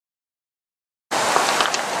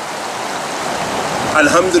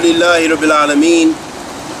Alhamdulillahi Rabbil Alameen.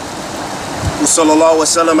 Wa sallallahu wa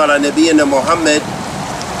sallam ala nabiyyina Muhammad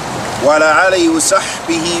wa ala alihi wa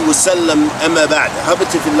sahbihi wa sallam amma ba'd.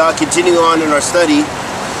 Habbatifillah, continuing on in our study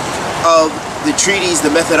of the treatise, the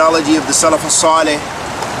methodology of the Salaf Saalih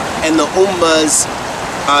and the Ummah's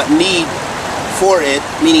need for it,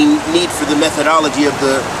 meaning need for the methodology of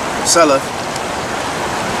the Salaf.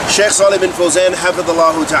 Shaykh Salih bin Fawzan,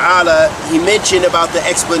 hafidhallahu ta'ala, he mentioned about the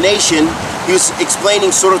explanation. He was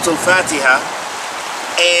explaining Surah Al-Fatiha,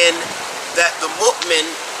 and that the mu'min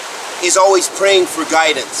is always praying for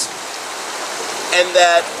guidance. And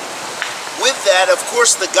that with that, of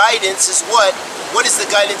course, the guidance is what? What is the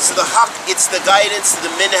guidance to the haqq? It's the guidance to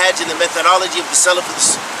the minhaj and the methodology of the Salaf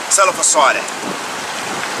Saalih.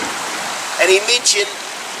 And he mentioned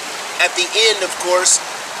at the end, of course,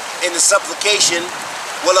 in the supplication,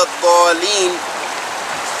 وَلَضَّالِينَ,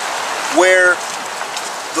 where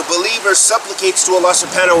the believer supplicates to Allah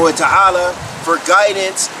subhanahu wa ta'ala for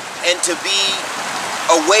guidance and to be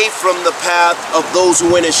away from the path of those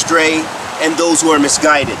who went astray and those who are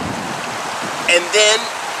misguided. And then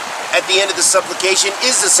at the end of the supplication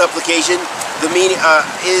is the supplication, the meaning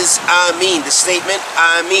is Ameen, the statement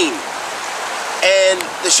Ameen. And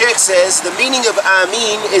the Shaykh says the meaning of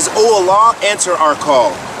Ameen is, O Allah, answer our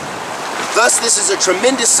call. Thus this is a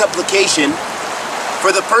tremendous supplication for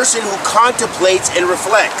the person who contemplates and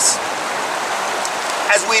reflects.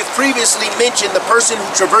 As we have previously mentioned, the person who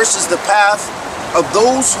traverses the path of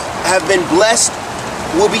those who have been blessed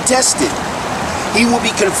will be tested. He will be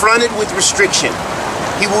confronted with restriction.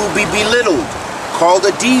 He will be belittled, called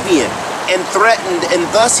a deviant, and threatened, and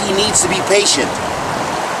thus he needs to be patient.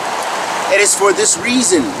 It is for this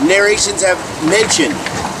reason narrations have mentioned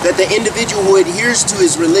that the individual who adheres to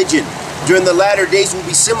his religion during the latter days will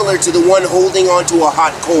be similar to the one holding on to a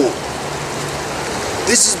hot coal.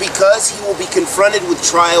 This is because he will be confronted with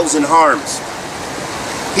trials and harms.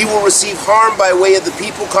 He will receive harm by way of the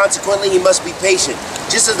people, consequently he must be patient.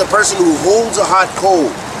 Just as the person who holds a hot coal,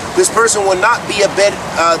 this person will not be a bed,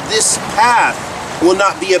 this path will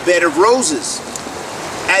not be a bed of roses,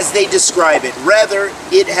 as they describe it. Rather,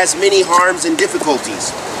 it has many harms and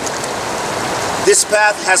difficulties. This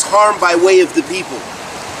path has harm by way of the people.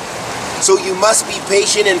 So you must be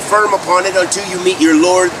patient and firm upon it until you meet your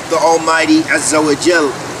Lord, the Almighty, Azza wa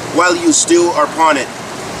Jal, while you still are upon it.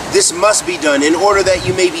 This must be done in order that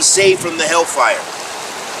you may be saved from the hellfire.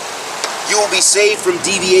 You will be saved from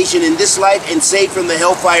deviation in this life and saved from the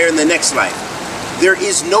hellfire in the next life. There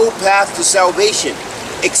is no path to salvation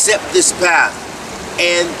except this path.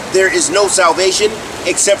 And there is no salvation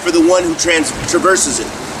except for the one who traverses it.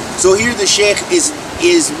 So here the Shaykh is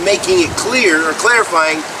making it clear, or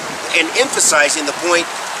clarifying and emphasizing the point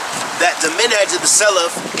that the minhaj of the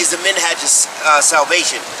Salaf is the minhaj of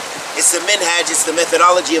salvation. It's the minhaj, it's the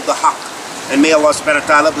methodology of the haqq. And may Allah subhanahu wa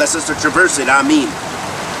ta'ala bless us to traverse it. Ameen.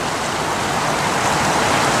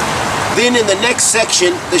 Then in the next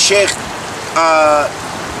section, the Shaykh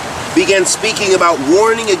began speaking about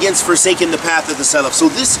warning against forsaking the path of the Salaf. So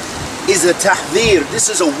this is a tahdhir, this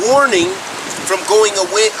is a warning from going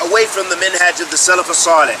away from the minhaj of the Salaf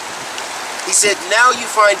Saalih. He said, now you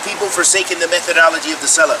find people forsaking the methodology of the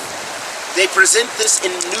Salaf. They present this in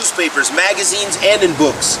newspapers, magazines, and in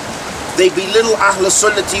books. They belittle Ahl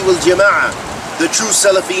Sunnah wal Jama'ah, the true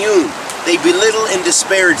Salafiyun. They belittle and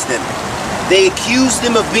disparage them. They accuse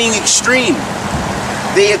them of being extreme.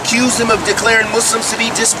 They accuse them of declaring Muslims to be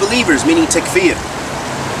disbelievers, meaning takfir,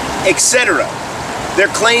 etc. Their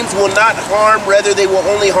claims will not harm, rather they will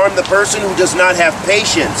only harm the person who does not have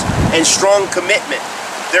patience and strong commitment.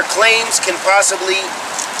 Their claims can possibly,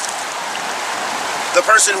 the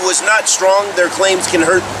person who is not strong, their claims can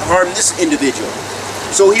harm this individual.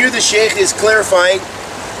 So here the Shaykh is clarifying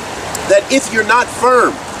that if you're not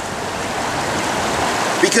firm,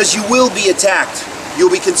 because you will be attacked, you'll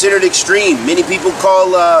be considered extreme. Many people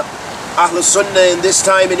call Ahl Sunnah in this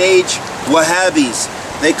time and age Wahhabis.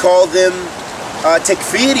 They call them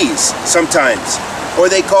Takfiris sometimes, or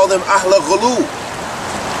they call them Ahl Ghulu.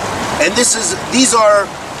 And these are,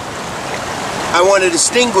 I want to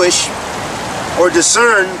distinguish or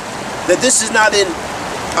discern that this is not in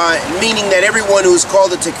meaning that everyone who is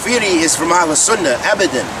called a takfiri is from Ahl Sunnah,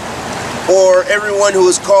 abadan, or everyone who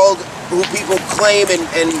is called, who people claim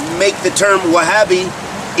and make the term Wahhabi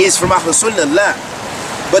is from Ahl Sunnah, la.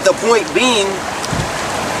 But the point being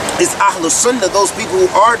is Ahl Sunnah, those people who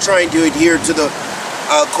are trying to adhere to the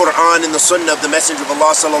Quran and the Sunnah of the Messenger of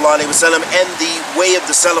Allah sallallahu alaihi wasallam and the way of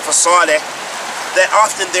the Salaf Saalih, that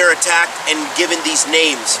often they're attacked and given these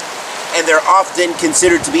names, and they're often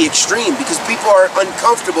considered to be extreme because people are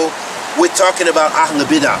uncomfortable with talking about Ahl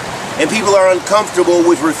Bid'ah. And people are uncomfortable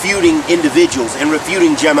with refuting individuals and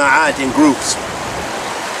refuting jama'at and groups.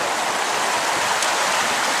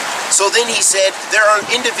 So then he said, there are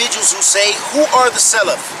individuals who say, who are the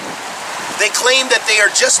Salaf? They claim that they are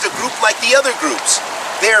just a group like the other groups.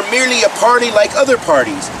 They are merely a party like other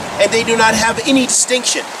parties, and they do not have any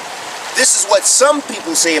distinction. This is what some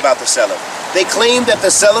people say about the Salaf. They claim that the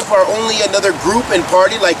Salaf are only another group and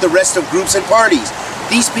party like the rest of groups and parties.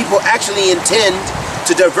 These people actually intend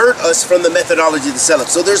to divert us from the methodology of the Salaf.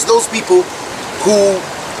 So there's those people who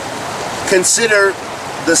consider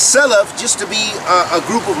the Salaf just to be a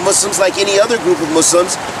group of Muslims like any other group of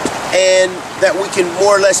Muslims, and that we can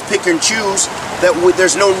more or less pick and choose, that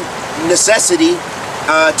there's no necessity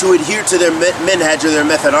to adhere to their minhaj or their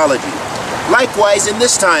methodology. Likewise, in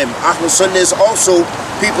this time, Ahl Sunnah is also,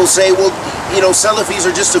 people say, well, you know, Salafis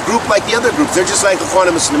are just a group like the other groups. They're just like the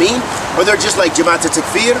Ikhwan Muslimin, or they're just like Jamaat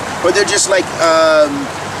Takfir, or they're just like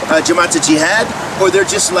Jamaat Jihad, or they're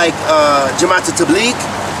just like Jamaat Tabligh.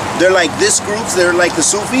 They're like this group, they're like the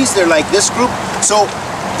Sufis, they're like this group. So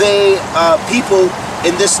they, people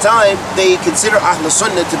in this time, they consider Ahl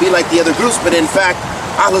Sunnah to be like the other groups, but in fact,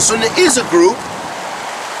 Ahl Sunnah is a group.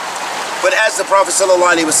 But as the Prophet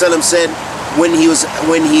ﷺ said, when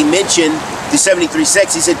he mentioned the 73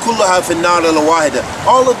 sects, he said, "Kullaha fi an-nar illa wahida."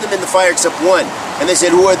 All of them in the fire except one. And they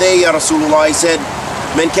said, "Who are they, ya Rasulullah?" He said,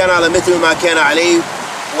 "Man kana ala mithli ma kana alayhi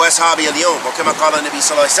wa ashabi al-yawm." Or kama qala Nabi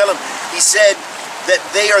sallallahu alayhi wa sallam. He said that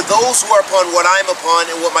they are those who are upon what I'm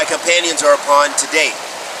upon and what my companions are upon today.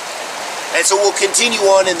 And so we'll continue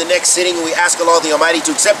on in the next sitting, and we ask Allah the Almighty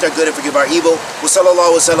to accept our good and forgive our evil. Wa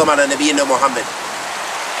sallallahu wa sallam ala nabiyyina Muhammad.